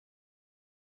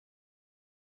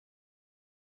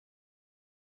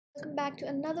Welcome back to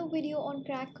another video on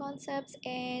crack concepts,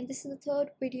 and this is the third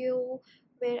video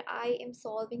where I am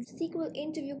solving SQL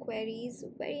interview queries,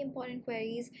 very important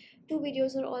queries. Two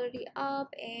videos are already up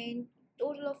and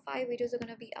total of 5 videos are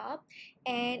gonna be up.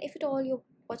 And if at all you're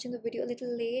watching the video a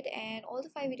little late and all the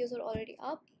 5 videos are already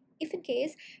up, if in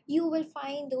case, you will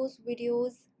find those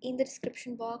videos in the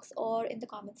description box or in the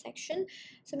comment section,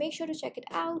 so make sure to check it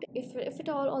out. If at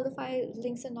all the 5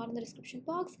 links are not in the description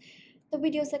box, the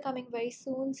videos are coming very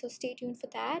soon, so stay tuned for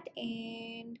that.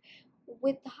 And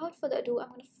without further ado, I'm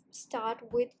going to start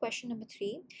with question number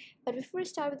 3. But before I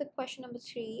start with the question number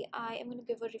 3, I am going to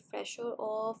give a refresher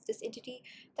of this entity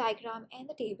diagram and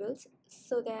the tables,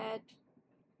 so that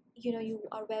you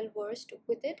are well versed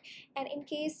with it. And in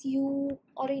case you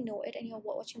already know it and you're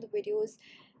watching the videos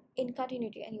in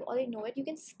continuity and you already know it, you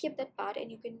can skip that part and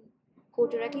you can go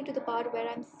directly to the part where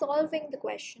I'm solving the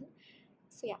question.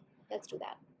 So yeah, let's do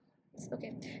that.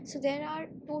 Okay, so there are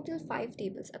total 5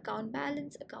 tables: account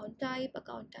balance, account type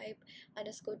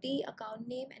underscore D, account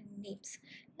name, and names.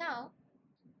 Now,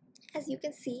 as you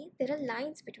can see, there are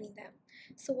lines between them.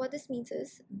 So what this means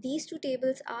is these two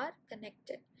tables are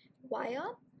connected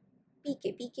via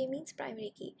PK. PK means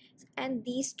primary key, and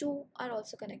these two are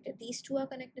also connected. These two are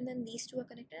connected, and these two are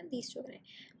connected, and these two are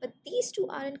connected. But these two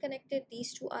aren't connected,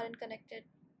 these two aren't connected,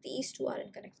 these two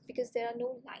aren't connected, because there are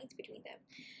no lines between them.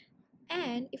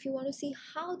 And if you want to see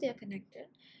how they are connected,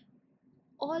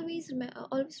 always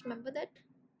remember that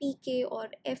PK or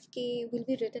FK will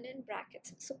be written in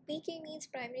brackets. So PK means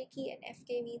primary key and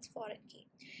FK means foreign key.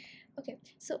 Okay,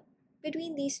 so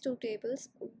between these two tables,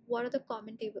 what are the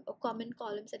common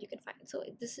columns that you can find? So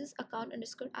this is account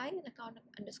underscore I and account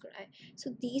underscore I.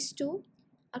 So these two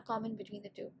are common between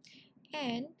the two,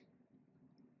 and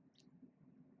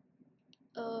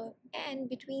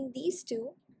between these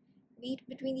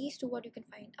two, what you can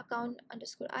find: account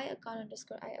underscore I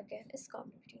again is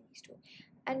common between these two.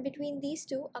 And between these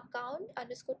two, account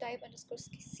underscore type underscore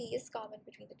C is common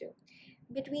between the two.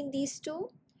 Between these two,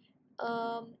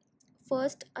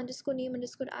 first underscore name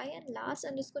underscore I and last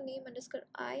underscore name underscore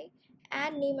I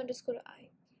and name underscore I,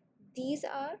 these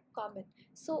are common.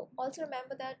 So also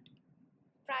remember that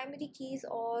primary keys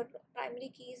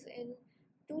in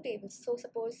two tables, so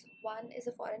suppose one is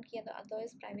a foreign key and the other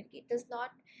is primary key, it does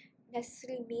not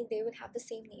necessarily mean they will have the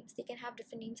same names. They can have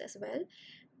different names as well.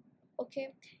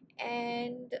 Okay,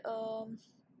 and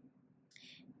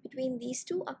between these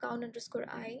two, account underscore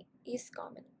I is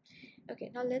common. Okay,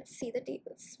 now let's see the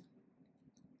tables.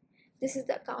 This is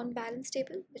the account balance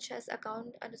table, which has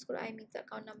account underscore I means the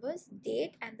account numbers,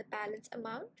 date, and the balance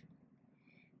amount.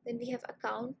 Then we have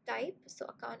account type, so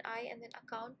account I and then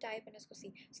account type underscore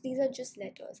C. So these are just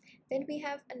letters. Then we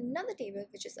have another table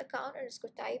which is account underscore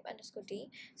type underscore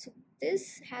D. So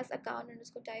this has account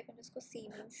underscore type underscore C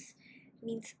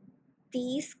means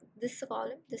this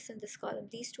column, this and this column.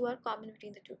 These two are common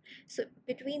between the two. So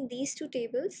between these two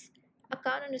tables,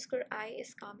 account underscore I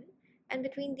is common, and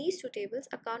between these two tables,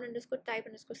 account underscore type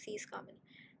underscore C is common.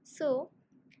 So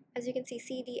as you can see,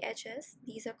 C, D, H, S,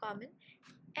 these are common,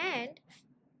 and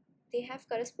they have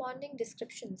corresponding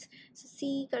descriptions. So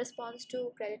C corresponds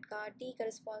to credit card, D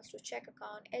corresponds to check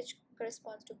account, H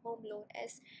corresponds to home loan,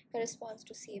 S corresponds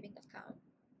to saving account.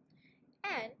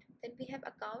 And then we have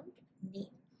account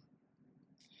name,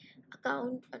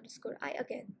 account underscore I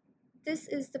again. This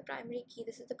is the primary key,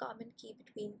 this is the common key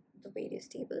between the various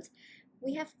tables.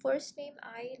 We have first name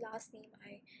I, last name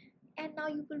I. And now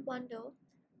you will wonder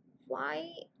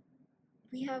why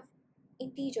we have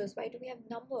integers, why do we have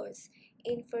numbers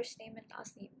in first name and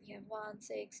last name? We have 1,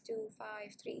 6, 2, 5,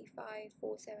 3, 5,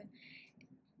 4, 7.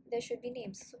 There should be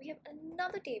names. So we have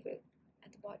another table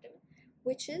at the bottom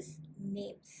which is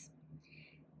names,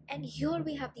 and here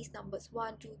we have these numbers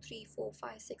 1, 2, 3, 4,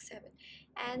 5, 6, 7,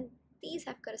 and these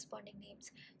have corresponding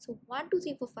names. So 1, 2,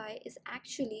 3, 4, 5 is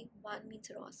actually 1 means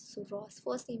Ross, so Ross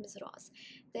first name is Ross.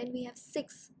 Then we have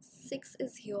 6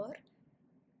 is here,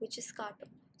 which is Carter.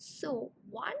 So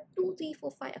 1, 2, 3,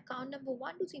 4, 5, account number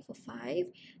 1, 2, 3, 4, 5,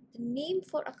 the name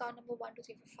for account number 1, 2,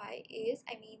 3, 4, 5 is,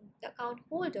 the account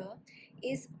holder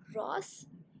is Ross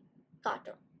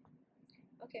Carter.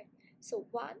 Okay, so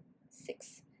 1,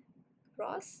 6,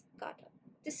 Ross Carter.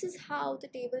 This is how the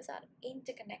tables are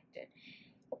interconnected.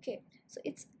 Okay, so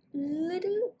it's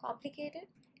little complicated,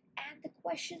 and the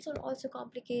questions are also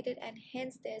complicated, and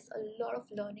hence there's a lot of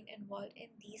learning involved in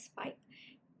these 5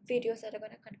 videos that are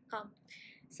going to come.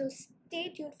 So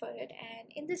stay tuned for it. And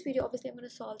in this video, obviously I'm going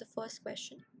to solve the first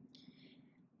question,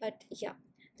 but yeah,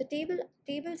 the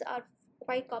tables are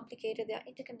quite complicated, they are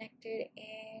interconnected,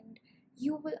 and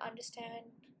you will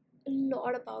understand a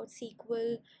lot about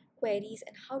SQL queries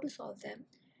and how to solve them.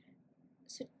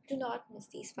 So do not miss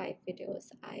these 5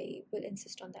 videos. I will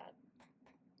insist on that.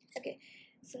 Okay,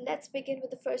 so let's begin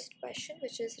with the first question,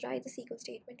 which is write the SQL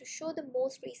statement to show the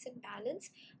most recent balance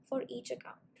for each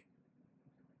account.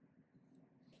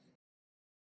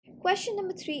 Question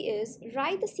number 3 is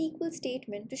write the SQL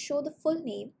statement to show the full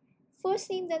name, first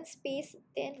name, then space,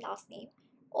 then last name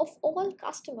of all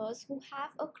customers who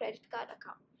have a credit card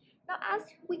account. Now, as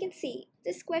we can see,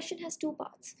 this question has 2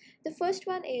 parts. The first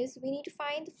one is we need to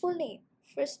find the full name,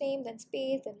 first name, then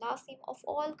space, then last name of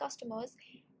all customers.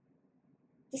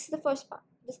 This is the first part.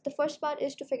 The first part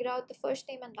is to figure out the first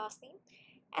name and last name.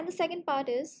 And the second part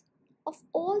is of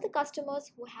all the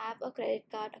customers who have a credit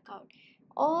card account.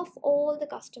 Of all the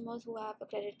customers who have a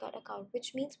credit card account,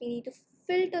 which means we need to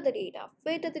filter the data.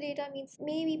 Filter the data means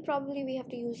maybe probably we have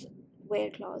to use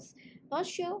where clause. Not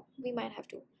sure, we might have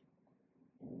to.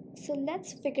 So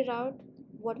let's figure out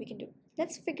what we can do.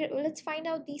 Let's find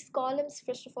out these columns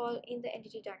first of all in the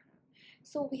entity diagram.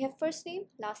 So we have first name,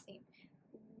 last name.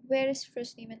 Where is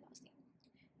first name and last name?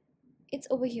 It's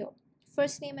over here.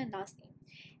 First name and last name.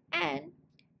 And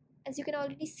as you can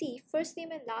already see, first name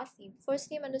and last name,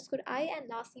 first name underscore I and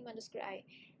last name underscore I.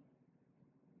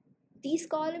 These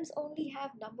columns only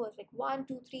have numbers like 1,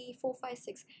 2, 3, 4, 5,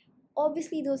 6.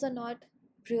 Obviously, those are not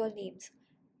real names.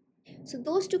 So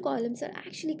those 2 columns are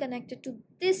actually connected to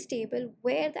this table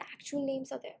where the actual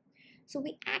names are there. So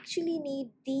we actually need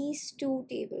these 2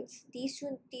 tables. These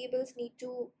 2 tables need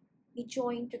to be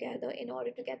joined together in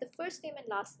order to get the first name and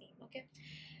last name. Okay,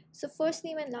 so first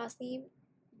name and last name,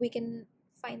 we can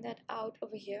find that out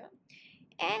over here.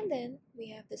 And then we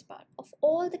have this part of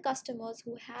all the customers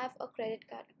who have a credit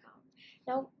card account.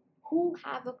 Now, who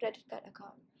have a credit card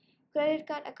account? Credit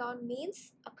card account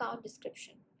means account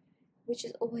description, which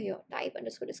is over here, type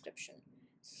underscore description.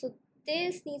 So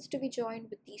this needs to be joined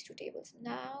with these 2 tables.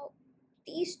 Now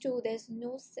these 2, there's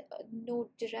no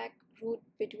direct route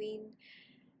between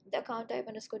the account type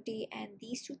underscore D and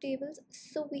these 2 tables,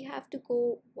 so we have to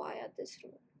go via this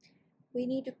route. We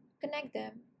need to connect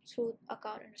them through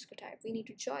account underscore type. We need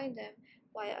to join them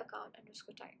via account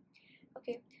underscore type.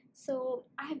 Okay, so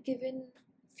I have given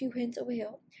few hints over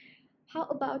here. How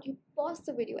about you pause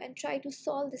the video and try to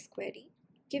solve this query?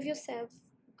 Give yourself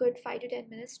good 5 to 10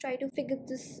 minutes, try to figure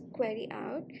this query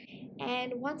out,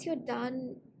 and once you're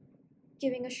done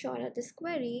giving a shot at this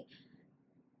query,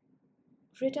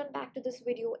 return back to this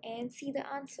video and see the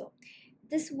answer.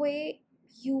 This way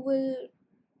you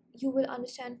will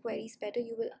understand queries better.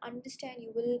 You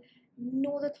will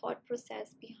know the thought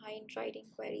process behind writing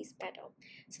queries better.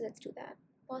 So let's do that.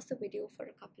 Pause the video for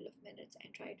a couple of minutes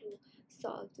and try to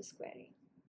solve this query.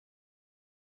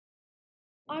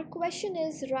 Our question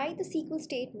is write the SQL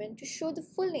statement to show the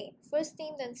full name, first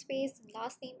name, then space, and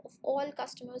last name of all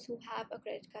customers who have a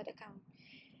credit card account.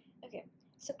 Okay,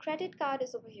 so credit card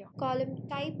is over here. Column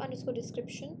type underscore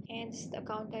description, and this is the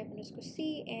account type underscore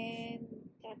C, and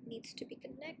that needs to be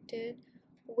connected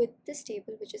with this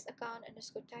table, which is account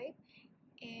underscore type.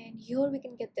 And here we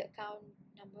can get the account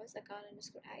numbers, account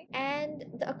underscore I, and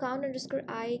the account underscore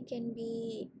I can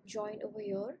be joined over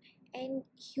here, and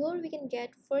here we can get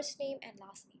first name and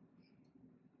last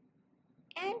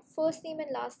name, and first name and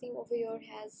last name over here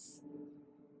has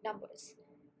numbers.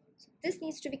 So this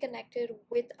needs to be connected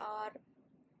with our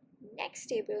next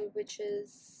table, which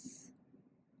is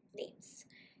names,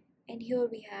 and here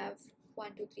we have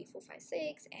 1, 2, 3, 4, 5,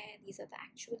 6, and these are the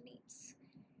actual names.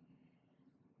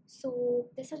 So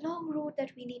there's a long route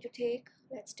that we need to take.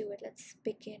 Let's do it. Let's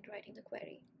begin writing the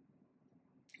query.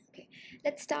 Okay,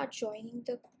 let's start joining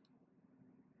the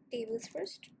tables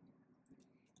first.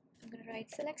 I'm going to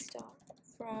write select star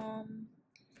from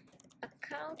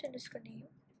account underscore name,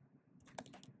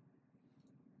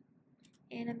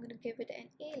 and I'm going to give it an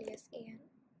alias an,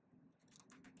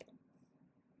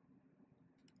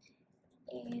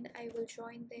 and I will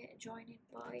join it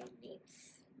by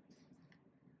names.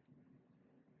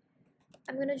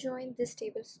 I'm going to join this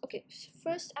tables. Okay, so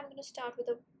first I'm going to start with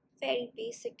a very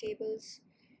basic tables,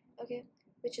 okay,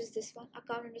 which is this one,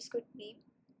 account underscore name,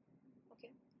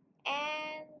 okay,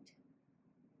 and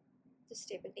this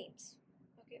table names,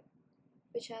 okay,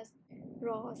 which has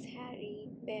Ross, Harry,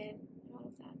 Ben, and all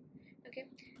of that. Okay,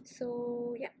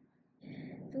 so yeah,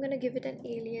 I'm going to give it an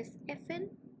alias fn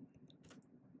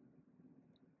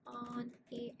on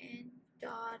an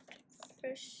dot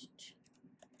first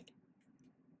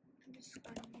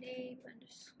underscore name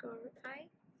underscore I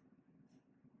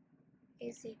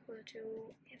is equal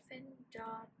to fn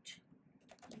dot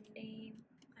name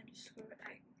underscore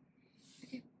I.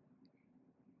 Okay.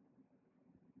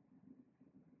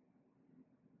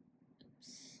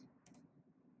 Oops.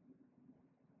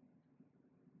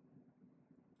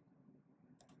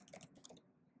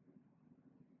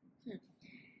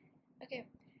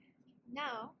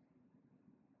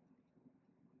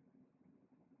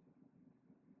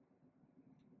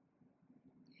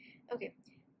 Okay,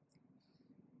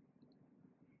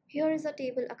 here is a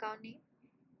table account name,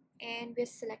 and we're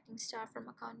selecting star from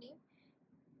account name,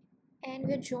 and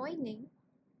we're joining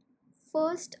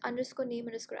first underscore name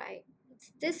underscore I.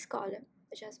 It's this column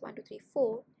which has 1 2 3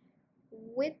 4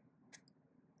 with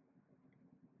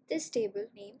this table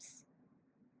names,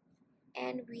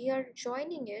 and we are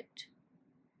joining it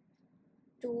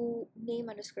to name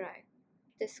underscore I,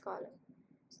 this column.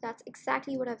 So that's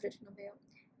exactly what I've written over here.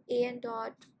 An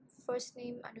dot first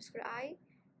name underscore I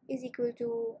is equal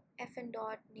to fn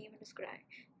dot name underscore I.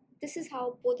 This is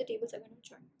how both the tables are going to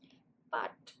join.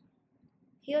 But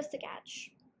here's the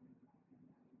catch.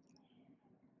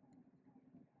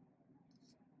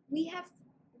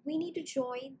 We need to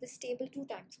join this table 2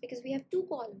 times because we have 2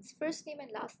 columns, first name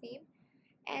and last name,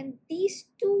 and these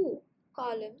 2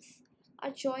 columns are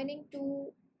joining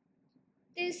to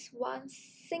this one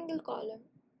single column,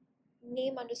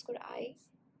 name underscore I,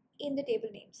 in the table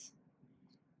names.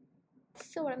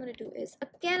 So what I'm going to do is,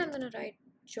 again I'm going to write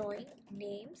join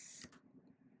names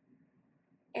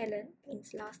ln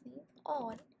means last name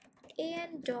on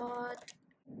an dot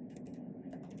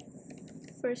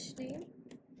first name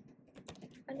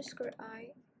underscore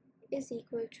I is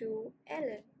equal to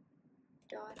ln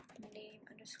dot name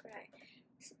underscore I.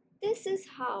 So this is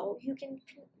how you can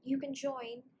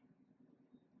join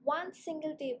one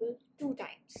single table 2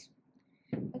 times.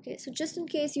 Okay, so just in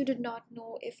case you did not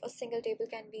know if a single table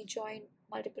can be joined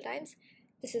multiple times,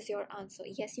 this is your answer.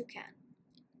 Yes, you can.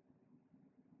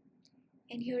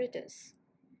 And here it is.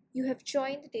 You have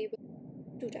joined the table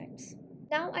 2 times.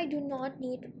 Now I do not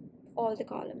need all the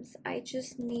columns. I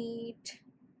just need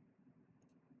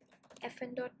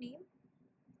fn dot name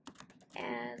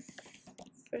as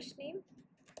first name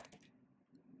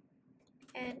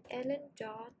and ln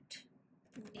dot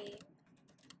name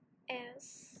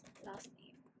as last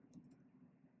name.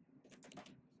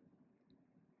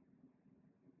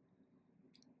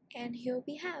 And here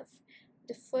we have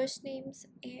the first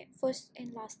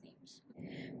and last names.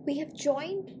 We have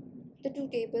joined the 2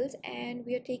 tables and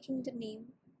we are taking the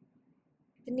name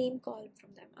column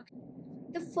from them. Okay.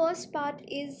 The first part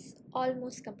is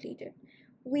almost completed.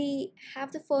 We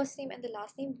have the first name and the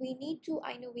last name. We need to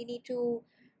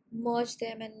merge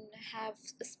them and have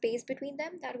a space between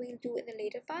them. That we'll do in the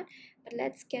later part, but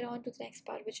let's get on to the next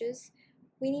part, which is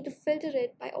we need to filter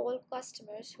it by all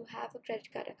customers who have a credit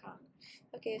card account.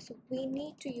 Okay, so we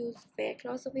need to use where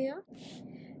clause over here.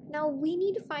 Now we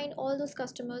need to find all those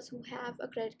customers who have a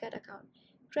credit card account.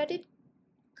 Credit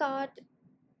card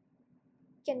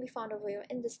can be found over here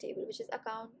in this table, which is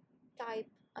account type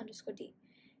underscore D.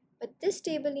 But this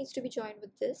table needs to be joined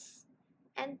with this,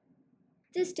 and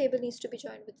this table needs to be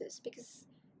joined with this, because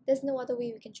there's no other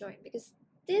way we can join, because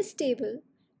this table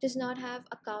does not have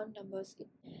account numbers.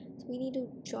 So we need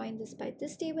to join this by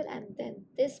this table and then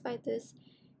this by this,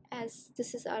 as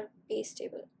this is our base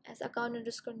table, as account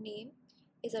underscore name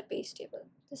is our base table.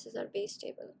 This is our base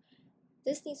table.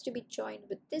 This needs to be joined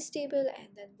with this table,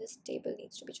 and then this table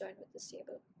needs to be joined with this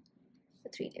table. The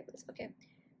 3 tables. Okay,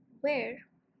 where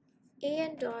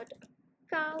an dot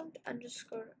account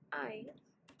underscore I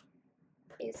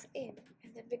is in,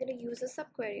 and then we're going to use a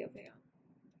subquery over here.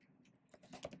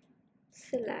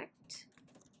 Select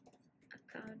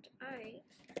account I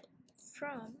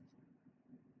from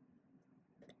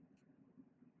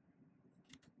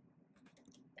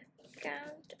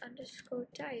account underscore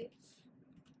type,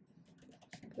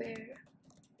 where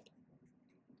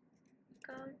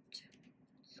account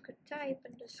underscore type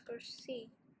underscore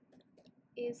C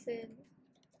is in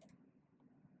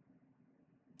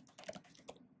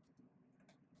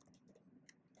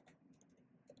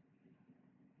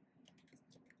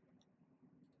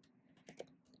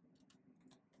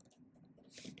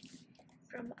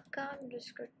from account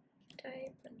underscore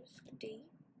type underscore D,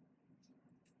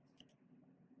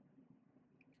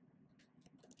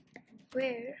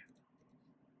 where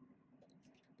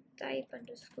type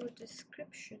underscore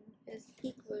description is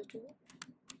equal to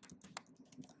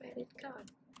credit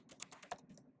card.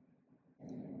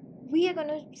 We are going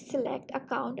to select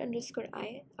account underscore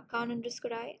I from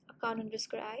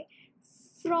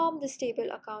this table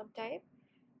account type,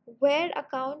 where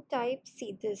account type,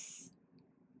 see this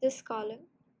column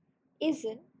is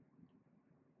in.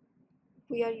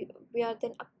 We are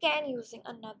then again using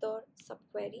another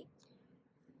subquery.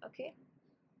 Okay,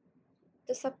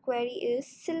 the subquery is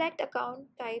select account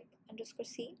type underscore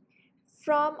C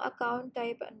from account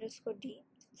type underscore D.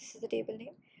 This is the table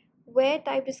name, where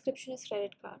type description is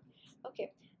credit card.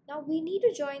 Okay, now we need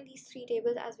to join these 3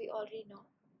 tables, as we already know.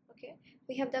 Okay,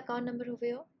 we have the account number over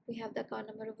here, we have the account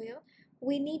number over here.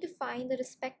 We need to find the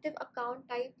respective account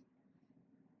type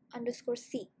underscore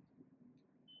C.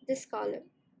 this column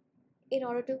in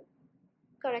order to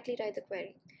correctly write the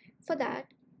query. For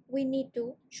that, we need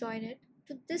to join it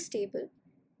to this table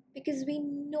because we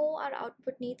know our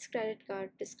output needs credit card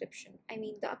description. I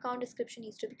mean, the account description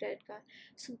needs to be credit card.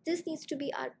 So this needs to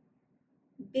be our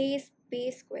base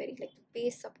query, like the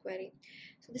base subquery.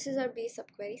 So this is our base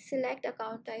subquery. Select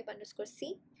account type underscore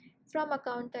C from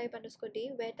account type underscore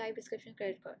D where type description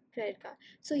credit card.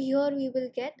 So here we will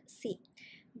get C.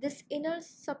 This inner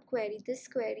subquery, this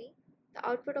query, the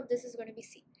output of this is going to be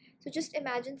C. So just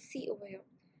imagine C over here.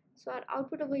 So our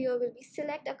output over here will be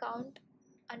select account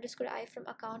underscore I from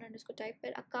account underscore type,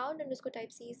 where account underscore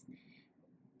type C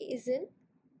is in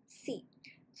C.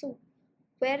 So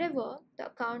wherever the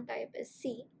account type is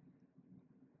C,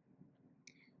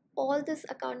 all these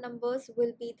account numbers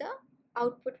will be the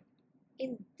output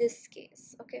in this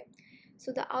case. Okay,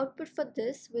 so the output for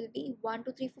this will be 1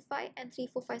 2 3 4 5 and 3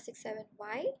 4 5 6 7.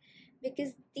 Why?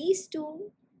 Because these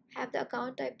two have the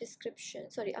account type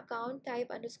description, sorry, account type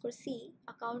underscore C.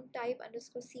 Account type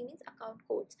underscore C means account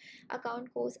codes.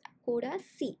 Account codes code as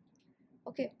C.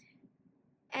 Okay,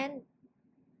 and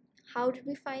how did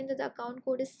we find that the account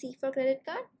code is C for credit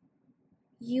card?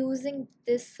 Using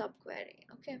this subquery.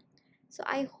 Okay, so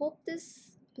I hope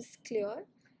this is clear.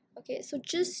 Okay, so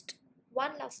just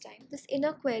one last time, this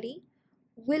inner query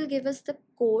will give us the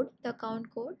code, the account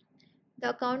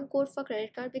code for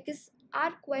credit card, because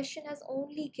our question has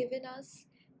only given us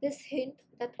this hint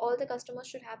that all the customers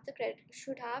should have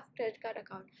credit card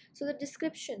account. So the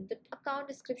description, the account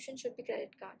description should be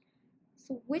credit card.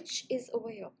 So which is over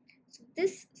here. So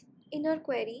this inner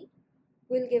query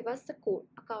will give us the code,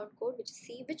 account code, which is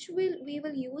C, which we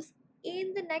will use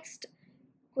in the next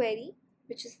query,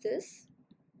 which is this,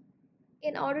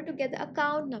 in order to get the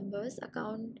account numbers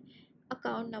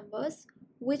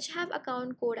which have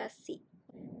account code as C.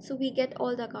 So we get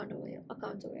all the accounts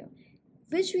over here,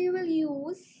 which we will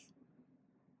use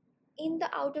in the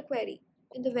outer query,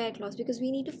 in the where clause, because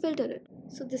we need to filter it.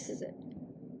 So this is it.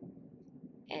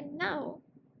 And now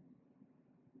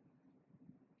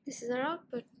this is our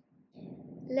output.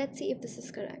 Let's see if this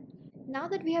is correct. Now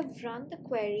that we have run the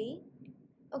query,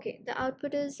 okay, the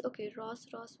output is okay. Ross.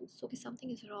 Okay, something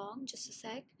is wrong. Just a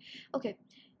sec. Okay,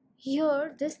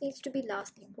 here this needs to be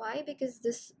last name. Why? Because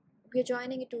this we're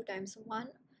joining it two times. One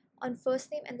on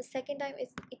first name, and the second time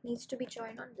it needs to be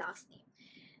joined on last name.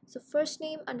 So first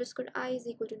name underscore I is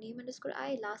equal to name underscore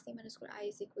I. Last name underscore I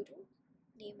is equal to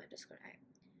name underscore I.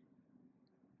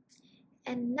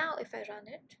 And now if I run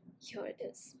it, here it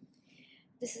is.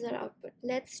 This is our output.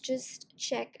 Let's just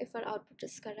check if our output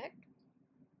is correct.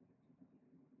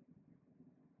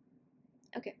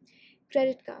 Okay,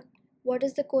 credit card. What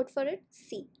is the code for it?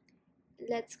 C.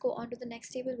 Let's go on to the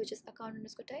next table, which is account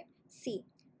underscore type C.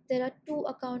 There are two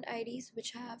account IDs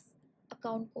which have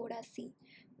account code as C.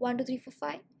 1 2 3 4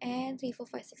 5 and 3 4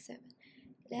 5 6 7.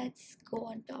 Let's go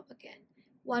on top again.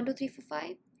 1 2 3 4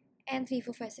 5 and 3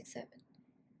 4 5 6 7.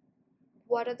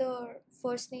 What are the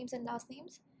first names and last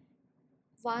names?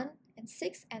 1 and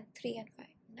 6 and 3 and 5.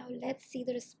 Now let's see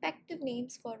the respective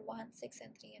names for 1, 6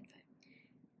 and 3 and 5.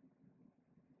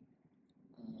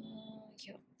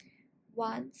 Here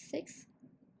 1 6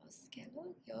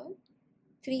 Oscalo, here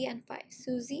 3 and 5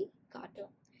 Susie, Carter.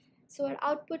 So our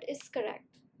output is correct.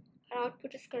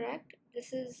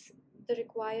 This is the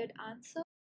required answer.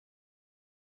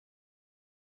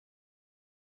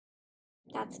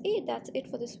 That's it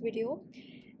for this video.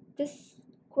 This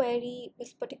query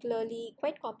was particularly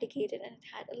quite complicated and it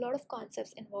had a lot of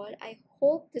concepts involved. I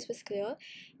hope this was clear,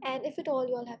 and if at all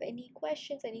you all have any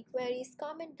questions, any queries,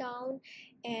 comment down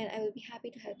and I will be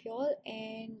happy to help you all.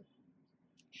 And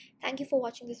thank you for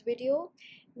watching this video.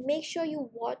 Make sure you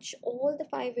watch all the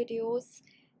 5 videos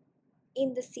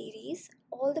in the series.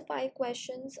 All the 5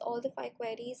 questions, all the 5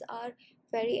 queries are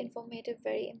very informative,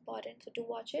 very important, so do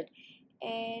watch it,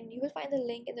 and you will find the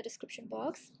link in the description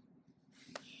box.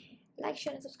 Like,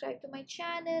 share and subscribe to my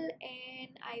channel,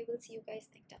 and I will see you guys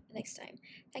next time.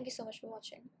 Thank you so much for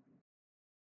watching.